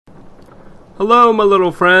Hello, my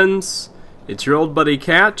little friends. It's your old buddy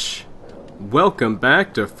Catch. Welcome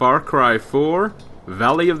back to Far Cry 4,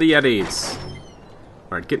 Valley of the Yetis.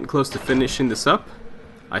 Alright, getting close to finishing this up.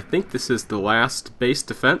 I think this is the last base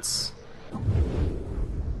defense.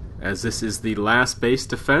 As this is the last base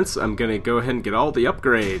defense, I'm going to go ahead and get all the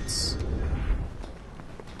upgrades.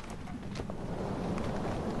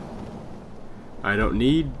 I don't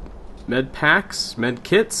need med packs, med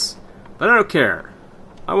kits, but I don't care.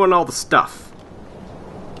 I want all the stuff.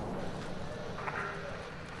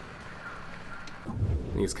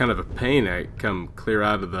 I think it's kind of a pain I come clear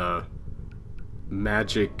out of the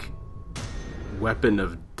magic weapon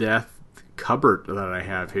of death cupboard that I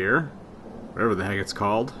have here. Whatever the heck it's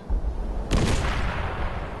called.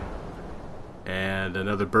 And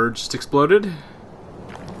another bird just exploded.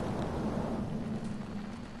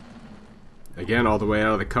 Again, all the way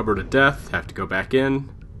out of the cupboard of death. Have to go back in.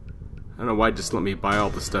 I don't know why it just let me buy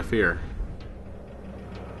all the stuff here.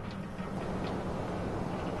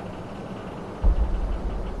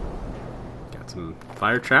 Got some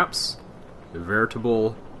fire traps. A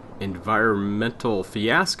veritable environmental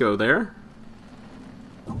fiasco there.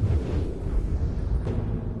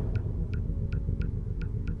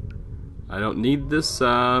 I don't need this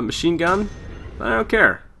machine gun, but I don't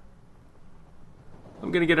care.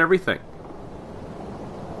 I'm gonna get everything.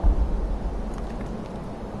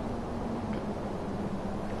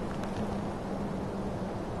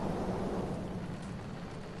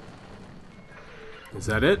 Is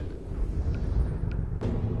that it?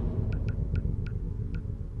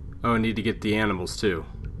 Oh, I need to get the animals too.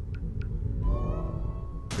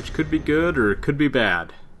 Which could be good or it could be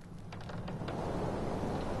bad.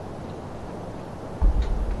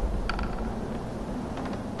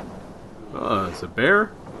 Oh, it's a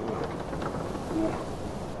bear.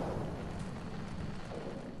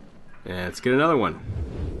 And let's get another one.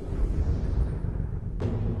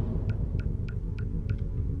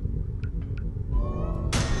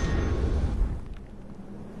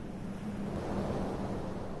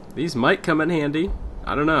 These might come in handy.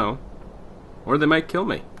 I don't know. Or they might kill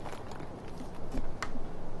me.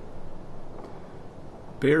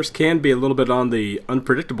 Bears can be a little bit on the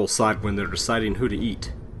unpredictable side when they're deciding who to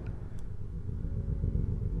eat.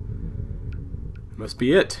 Must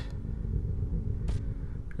be it.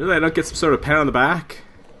 Really, I don't get some sort of pat on the back?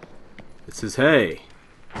 It says, hey,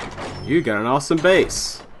 you got an awesome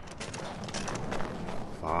base.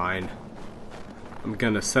 Fine. I'm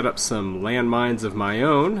gonna set up some landmines of my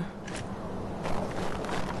own.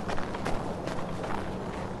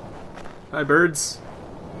 Hi, birds.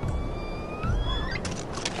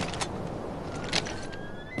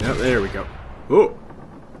 Yep, there we go. Oh!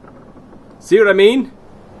 See what I mean?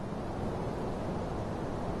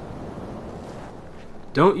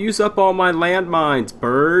 Don't use up all my landmines,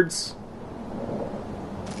 birds.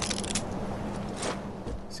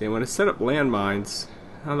 See, when I set up landmines,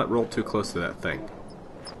 I'll not roll too close to that thing.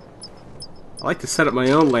 I like to set up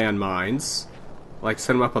my own landmines. I like to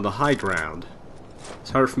set them up on the high ground.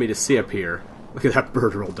 It's hard for me to see up here. Look at that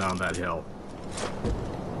bird roll down that hill.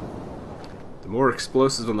 The more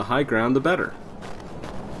explosives on the high ground, the better.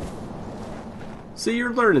 See,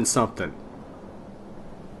 you're learning something.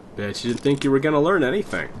 Bet you didn't think you were going to learn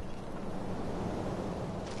anything.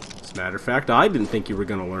 As a matter of fact, I didn't think you were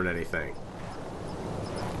going to learn anything.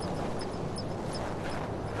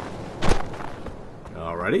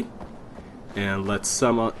 Alrighty. And let's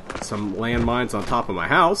some landmines on top of my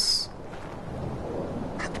house.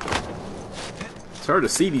 It's hard to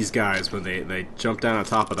see these guys when they jump down on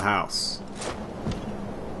top of the house.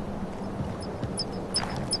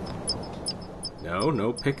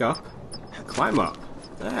 No, pick up. Climb up.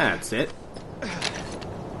 That's it.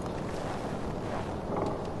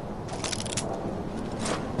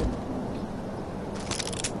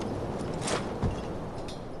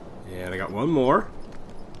 And I got one more.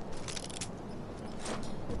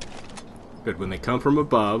 Good, when they come from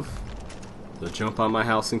above, they'll jump on my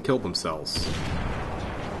house and kill themselves.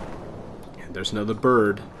 And there's another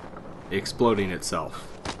bird exploding itself.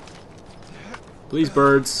 Please,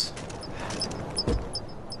 birds.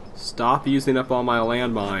 Stop using up all my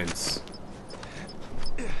landmines.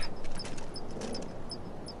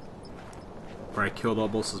 I killed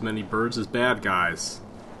almost as many birds as bad guys.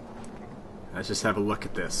 Let's just have a look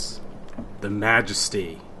at this. The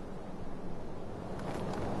majesty.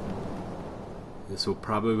 This will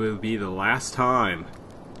probably be the last time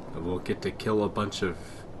that we'll get to kill a bunch of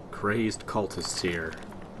crazed cultists here.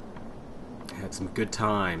 Had some good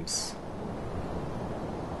times.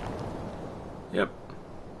 Yep.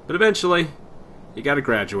 But eventually, you gotta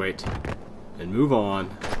graduate and move on.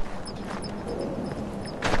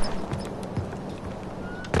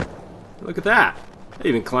 Look at that. I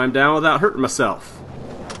even climbed down without hurting myself.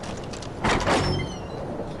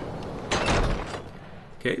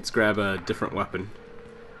 Okay, let's grab a different weapon.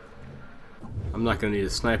 I'm not going to need a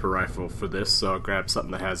sniper rifle for this, so I'll grab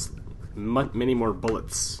something that has many more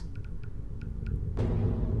bullets.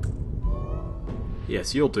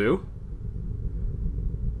 Yes, you'll do.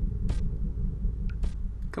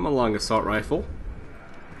 Come along, assault rifle.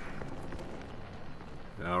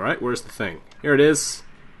 Alright, where's the thing? Here it is.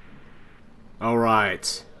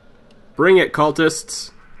 Alright. Bring it,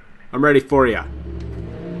 cultists. I'm ready for ya.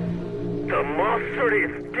 The monster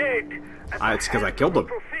is dead. It's because I killed him.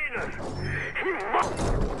 He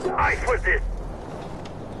must die for this.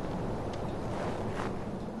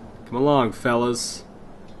 Come along, fellas.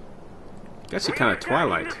 Guess you kind of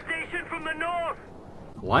twilight. The station from the north.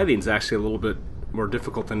 Lighting's actually a little bit more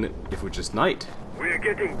difficult than if it was just night. We're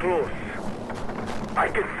getting close. I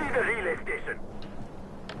can see the relay station.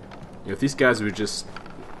 You know, if these guys would just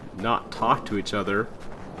not talk to each other.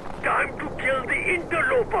 Time to kill the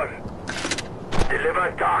interloper.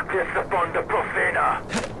 Deliver darkness upon the profaner.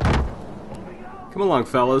 Come along,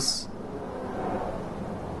 fellas.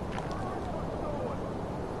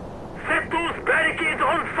 Set those barricades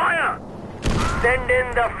on fire. Send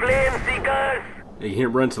in the flame seekers. Yeah, you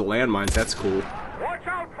can't run to the landmines, that's cool. Watch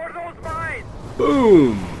out for those mines.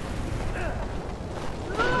 Boom!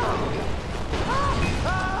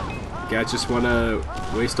 You guys just want to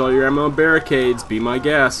waste all your ammo on barricades, be my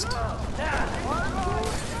guest.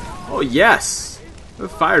 Oh yes! The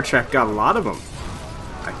fire trap got a lot of them,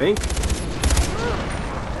 I think.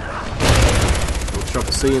 No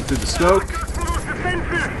trouble seeing through the smoke.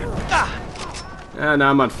 And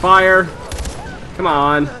I'm on fire. Come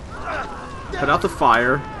on. Put out the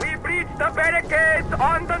fire. We breached the barricades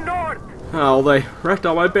on the north. Oh, they wrecked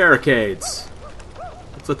all my barricades.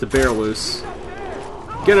 Let's let the bear loose.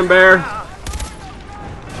 Get him, bear!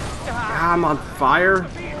 Ah, I'm on fire.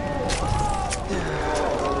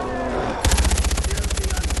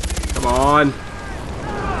 Come on.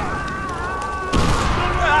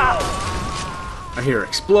 I hear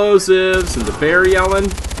explosives and the bear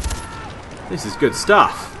yelling. This is good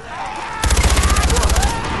stuff.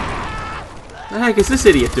 What the heck is this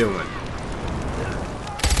idiot doing?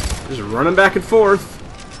 Just running back and forth.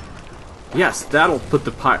 Yes, that'll put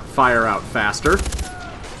the fire out faster.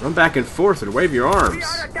 Run back and forth and wave your arms. We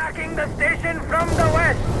are attacking the station from the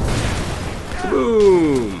west.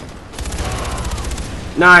 Boom!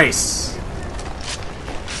 Nice!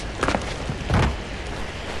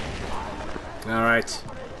 Alright.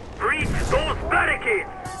 Breach those barricades.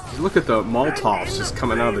 Look at the Molotovs just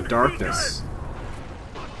coming out of the darkness.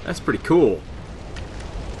 That's pretty cool.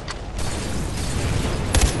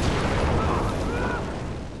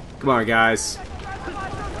 Come on, guys.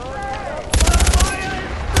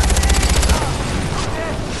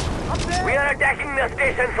 We are attacking the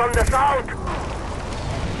station from the south.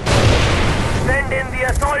 Send in the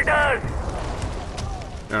assaulters.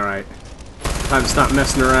 Alright. Time to stop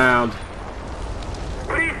messing around.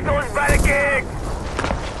 Breach those barricades.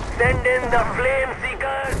 Send in the flame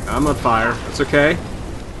seekers. I'm on fire. That's okay.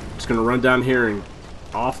 Just gonna run down here and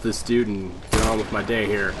off this dude and get on with my day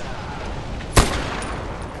here.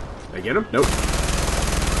 Did I get him? Nope.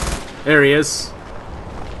 There he is.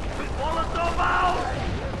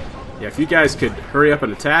 Yeah, if you guys could hurry up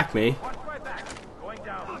and attack me,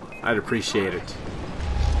 I'd appreciate it.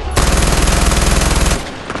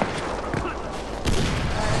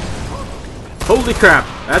 Holy crap!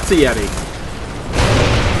 That's a Yeti.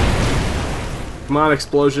 Come on,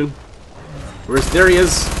 explosion. There he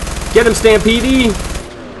is. Get him, Stampede!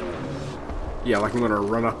 Yeah, like I'm gonna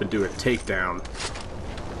run up and do a takedown.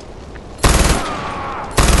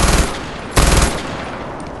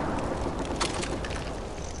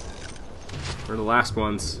 Where are the last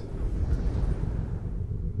ones?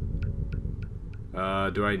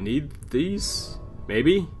 Do I need these?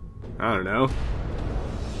 Maybe? I don't know.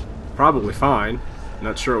 Probably fine.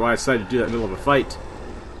 Not sure why I decided to do that in the middle of a fight.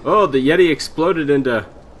 Oh, the Yeti exploded into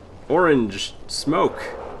orange smoke.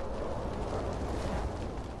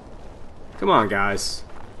 Come on, guys.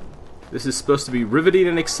 This is supposed to be riveting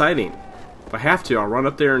and exciting. If I have to, I'll run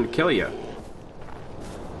up there and kill you.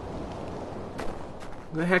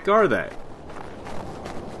 Who the heck are they?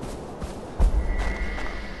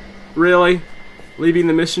 Really? Leaving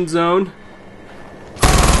the mission zone?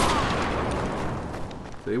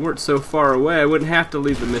 If they weren't so far away, I wouldn't have to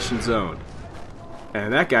leave the mission zone.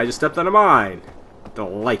 And that guy just stepped on a mine.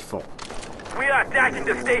 Delightful. We are attacking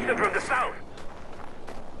the station from the south.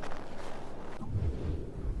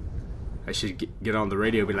 I should get on the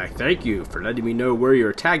radio and be like, thank you for letting me know where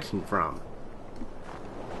you're attacking from.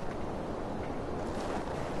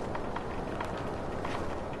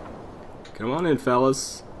 Come on in,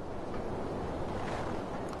 fellas.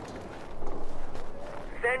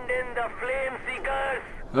 Send in the flame seekers.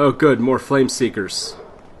 Oh, good, more flame seekers.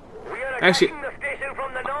 We are Actually- attacking the station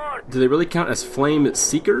from the north. Do they really count as flame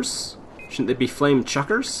seekers? Shouldn't they be flame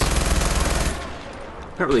chuckers?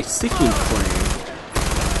 Not really seeking flame.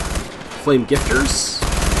 Flame gifters?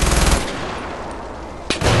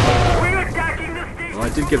 We're attacking the station. Well, I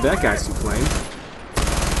did give that guy some flame.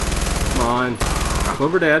 Come on. Drop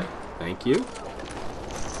over dead. Thank you.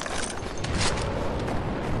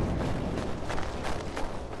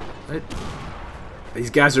 What? These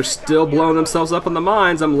guys are still blowing themselves up on the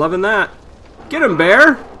mines. I'm loving that. Get him,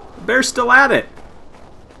 Bear! The bear's still at it.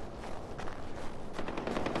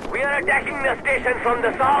 We are attacking the station from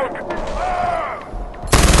the south.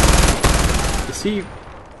 Is he...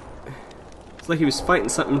 It's like he was fighting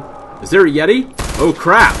something. Is there a Yeti? Oh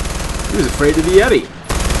crap! He was afraid of the Yeti.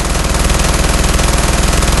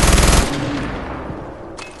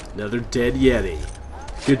 Another dead Yeti.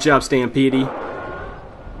 Good job, Stampede.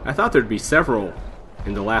 I thought there'd be several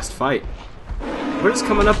in the last fight. What is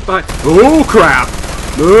coming up by... Oh crap!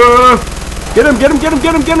 Get him, get him, get him,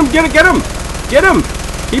 get him, get him, get him, get him! Get him!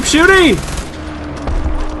 Keep shooting!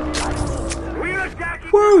 We're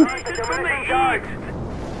attacking Woo! the station from the east.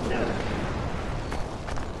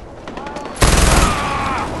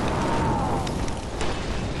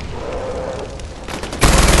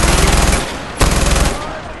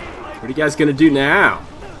 What are you guys gonna do now?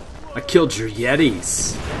 I killed your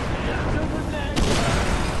Yetis.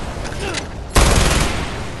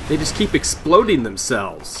 They just keep exploding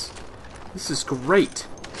themselves. This is great.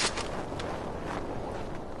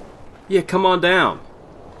 Yeah, come on down.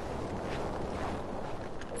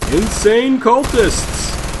 Insane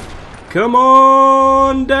cultists! Come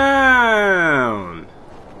on down!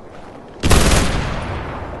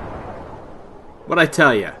 What'd I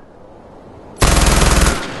tell ya?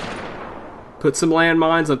 Put some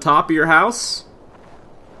landmines on top of your house.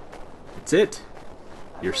 That's it.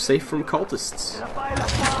 You're safe from cultists.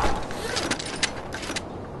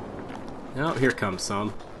 Oh, here comes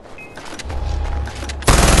some.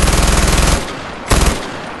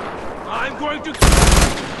 I'm going to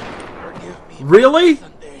forgive me. Really?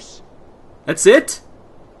 For this. That's it?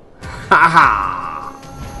 Haha!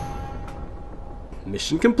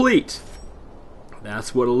 Mission complete.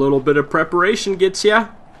 That's what a little bit of preparation gets ya.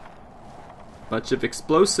 Bunch of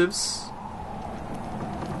explosives.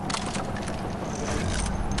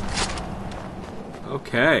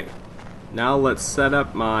 Okay. Now let's set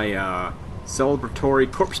up my celebratory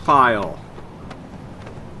corpse pile.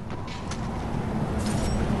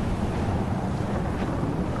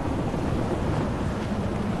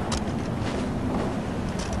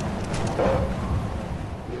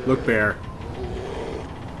 Look, Bear.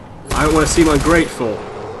 I don't want to seem ungrateful,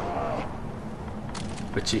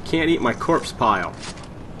 but you can't eat my corpse pile.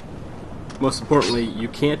 Most importantly, you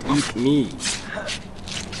can't eat me.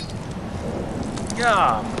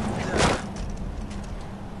 Yeah.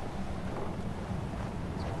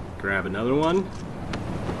 Grab another one.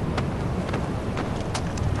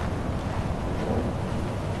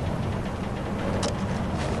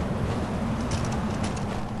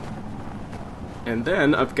 And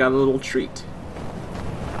then I've got a little treat.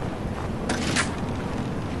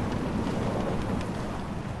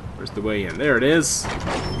 Where's the way in? There it is.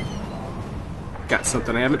 Got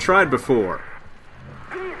something I haven't tried before.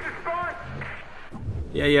 Please respond.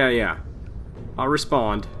 Yeah. I'll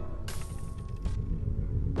respond.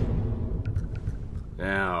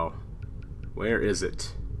 Now, where is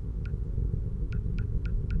it?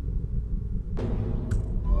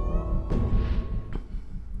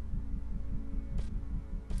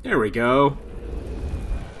 There we go.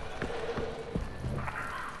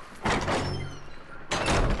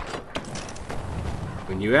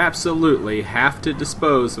 When you absolutely have to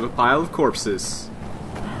dispose of a pile of corpses,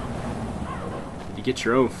 you get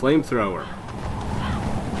your own flamethrower.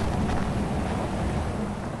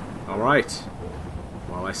 Alright.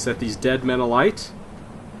 While I set these dead men alight,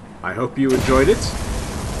 I hope you enjoyed it.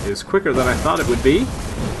 It was quicker than I thought it would be,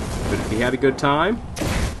 but if you had a good time,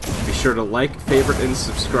 be sure to like, favorite, and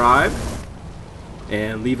subscribe,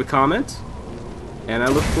 and leave a comment, and I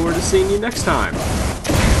look forward to seeing you next time.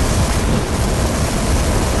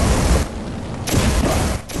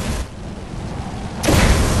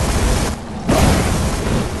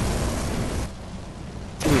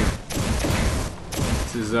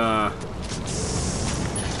 This is,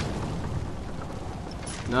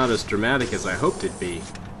 not as dramatic as I hoped it'd be.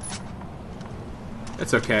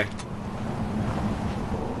 That's okay.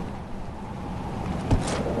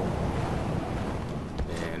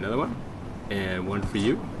 And another one. And one for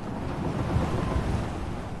you.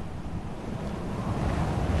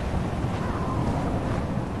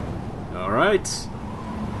 Alright.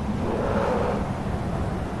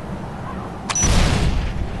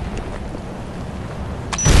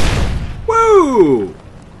 Woo!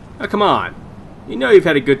 Oh, come on. You know you've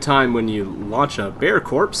had a good time when you launch a bear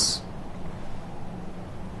corpse.